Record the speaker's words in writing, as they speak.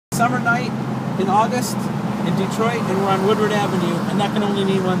summer night in August in Detroit, and we're on Woodward Avenue, and that can only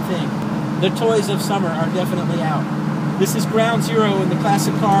mean one thing. The toys of summer are definitely out. This is ground zero in the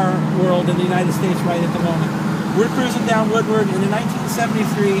classic car world in the United States right at the moment. We're cruising down Woodward in a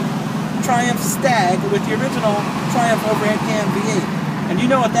 1973 Triumph Stag with the original Triumph overhead cam V8. And you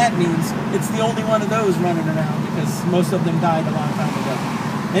know what that means. It's the only one of those running around because most of them died a long time ago.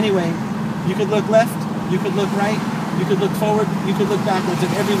 Anyway, you could look left, you could look right, you could look forward, you could look backwards,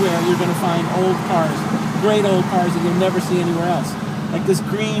 and everywhere you're going to find old cars. Great old cars that you'll never see anywhere else. Like this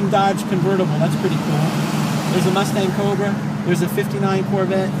green Dodge convertible, that's pretty cool. There's a Mustang Cobra, there's a 59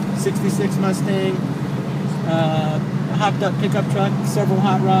 Corvette, 66 Mustang, a hopped up pickup truck, several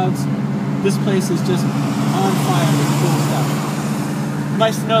hot rods. This place is just on fire with cool stuff.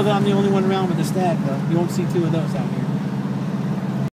 Nice to know that I'm the only one around with a Stag though. You won't see two of those out here.